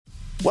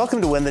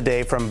Welcome to Win the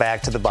Day from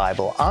Back to the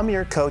Bible. I'm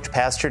your coach,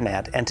 Pastor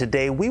Nat, and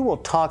today we will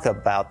talk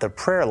about the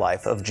prayer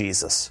life of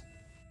Jesus.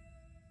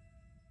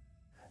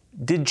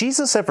 Did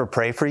Jesus ever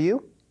pray for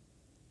you?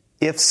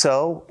 If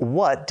so,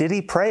 what did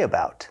he pray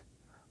about?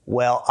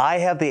 Well, I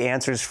have the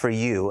answers for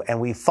you,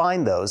 and we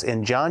find those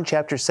in John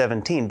chapter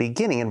 17,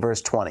 beginning in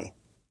verse 20.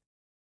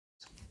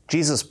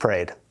 Jesus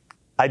prayed,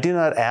 "I do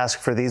not ask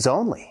for these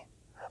only,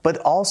 but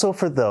also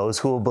for those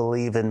who will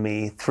believe in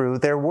me through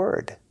their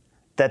word,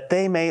 that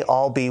they may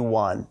all be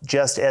one,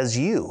 just as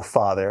you,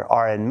 Father,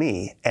 are in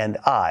me and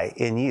I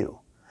in you,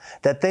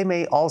 that they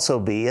may also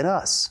be in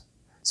us,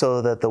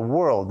 so that the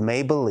world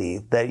may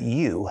believe that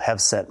you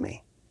have sent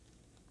me."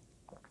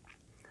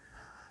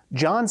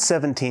 John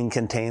 17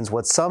 contains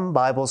what some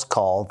Bibles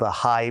call the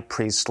high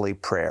priestly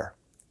prayer.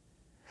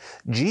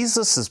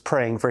 Jesus is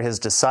praying for his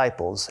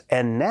disciples,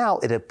 and now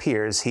it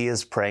appears he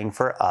is praying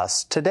for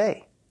us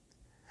today.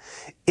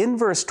 In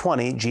verse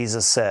 20,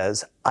 Jesus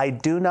says, "I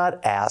do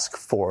not ask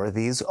for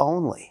these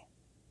only."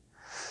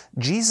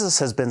 Jesus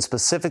has been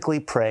specifically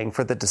praying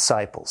for the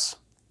disciples.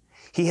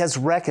 He has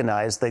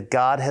recognized that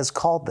God has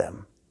called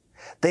them.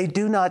 They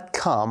do not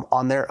come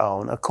on their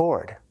own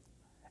accord.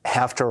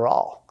 After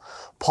all,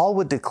 Paul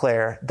would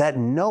declare that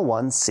no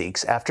one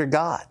seeks after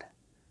God.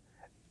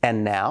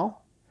 And now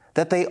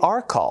that they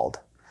are called,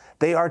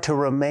 they are to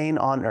remain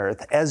on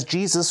earth as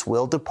Jesus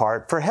will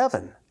depart for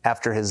heaven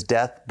after his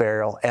death,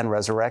 burial, and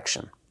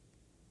resurrection.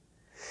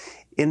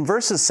 In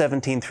verses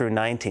 17 through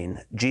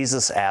 19,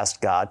 Jesus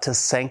asked God to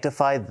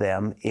sanctify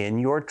them in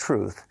your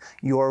truth.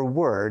 Your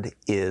word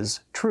is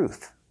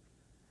truth.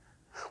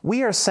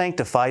 We are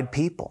sanctified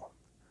people.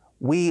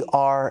 We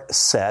are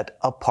set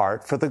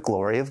apart for the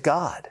glory of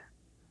God.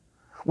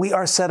 We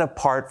are set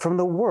apart from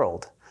the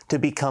world to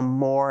become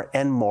more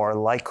and more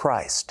like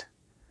Christ.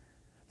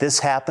 This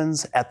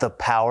happens at the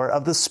power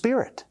of the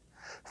Spirit,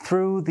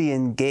 through the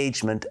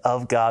engagement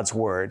of God's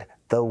Word,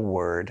 the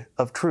Word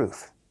of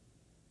truth.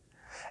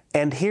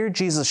 And here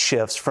Jesus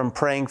shifts from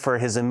praying for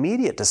his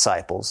immediate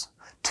disciples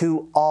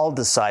to all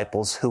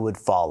disciples who would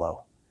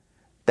follow.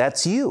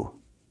 That's you.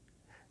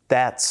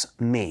 That's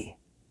me.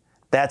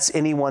 That's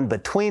anyone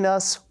between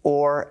us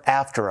or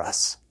after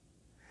us.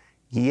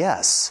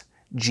 Yes,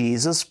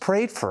 Jesus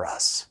prayed for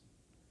us.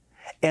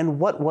 And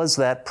what was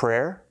that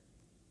prayer?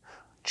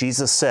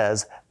 Jesus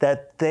says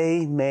that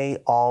they may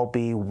all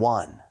be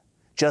one,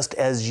 just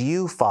as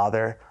you,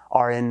 Father,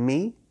 are in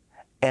me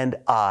and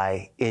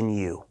I in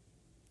you.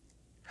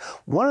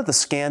 One of the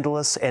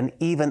scandalous and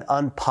even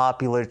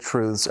unpopular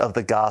truths of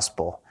the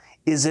gospel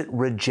is it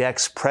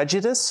rejects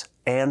prejudice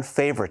and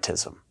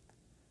favoritism.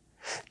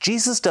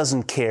 Jesus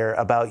doesn't care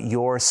about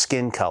your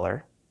skin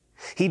color.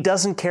 He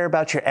doesn't care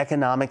about your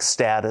economic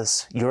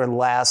status, your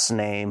last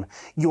name,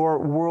 your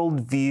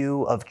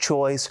worldview of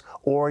choice,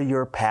 or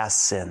your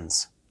past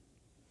sins.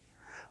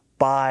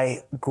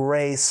 By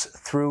grace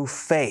through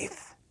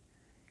faith,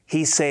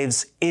 he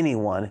saves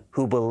anyone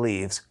who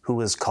believes, who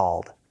is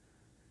called.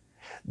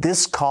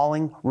 This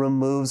calling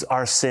removes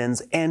our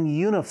sins and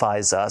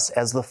unifies us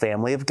as the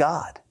family of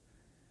God.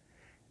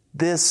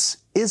 This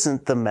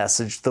isn't the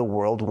message the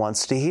world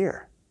wants to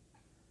hear.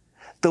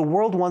 The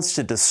world wants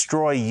to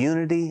destroy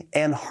unity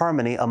and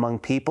harmony among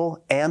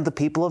people and the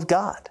people of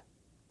God.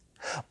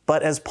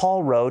 But as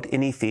Paul wrote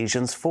in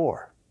Ephesians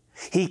 4,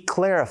 he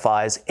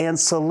clarifies and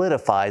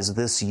solidifies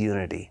this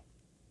unity.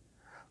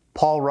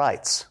 Paul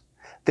writes,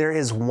 "There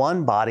is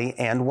one body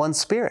and one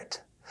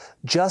Spirit,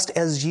 just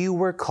as you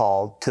were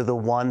called to the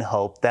one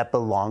hope that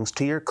belongs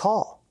to your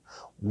call.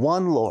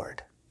 One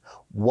Lord,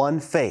 one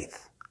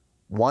faith,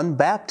 one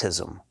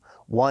baptism,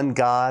 one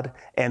God,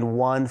 and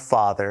one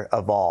Father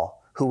of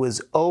all, who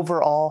is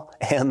over all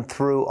and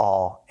through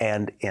all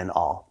and in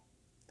all."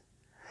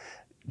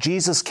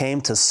 Jesus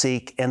came to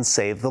seek and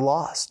save the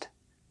lost.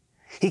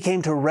 He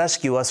came to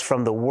rescue us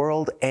from the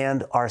world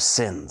and our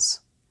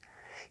sins.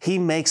 He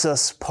makes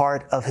us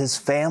part of his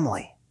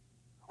family.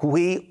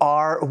 We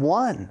are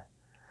one.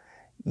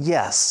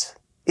 Yes,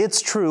 it's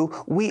true,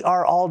 we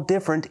are all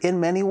different in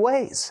many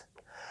ways.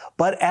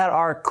 But at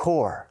our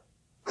core,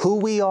 who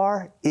we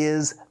are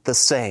is the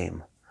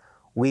same.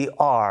 We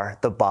are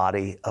the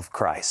body of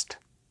Christ.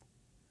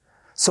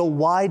 So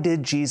why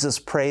did Jesus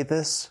pray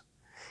this?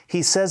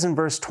 He says in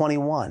verse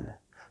 21,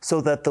 "So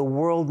that the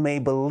world may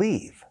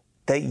believe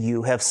that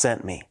you have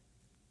sent me."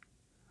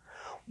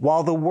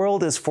 While the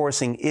world is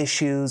forcing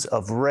issues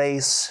of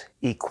race,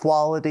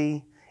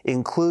 equality,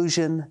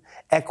 inclusion,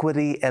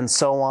 equity, and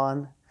so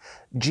on,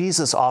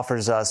 Jesus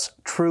offers us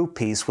true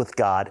peace with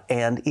God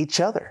and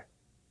each other.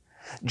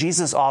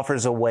 Jesus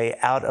offers a way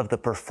out of the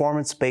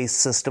performance-based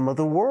system of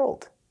the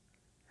world.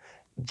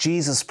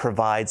 Jesus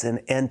provides an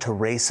end to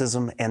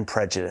racism and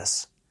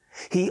prejudice.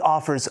 He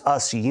offers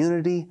us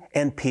unity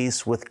and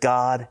peace with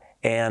God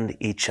and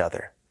each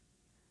other.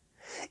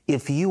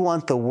 If you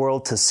want the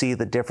world to see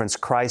the difference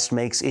Christ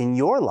makes in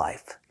your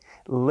life,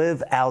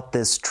 live out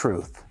this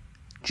truth.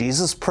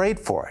 Jesus prayed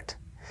for it.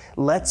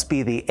 Let's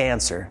be the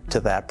answer to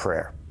that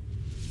prayer.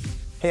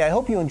 Hey, I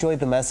hope you enjoyed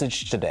the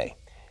message today.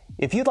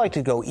 If you'd like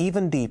to go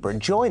even deeper,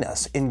 join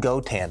us in Go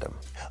Tandem.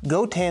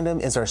 Go Tandem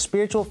is our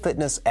spiritual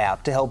fitness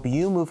app to help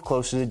you move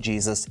closer to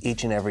Jesus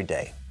each and every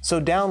day. So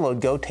download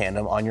Go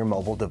Tandem on your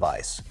mobile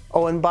device.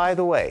 Oh, and by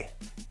the way,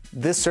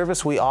 this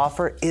service we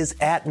offer is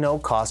at no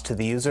cost to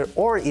the user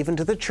or even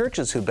to the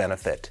churches who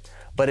benefit,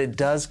 but it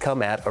does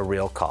come at a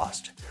real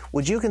cost.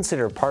 Would you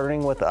consider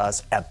partnering with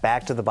us at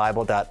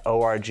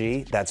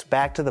backtothebible.org? That's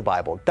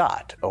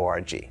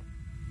backtothebible.org.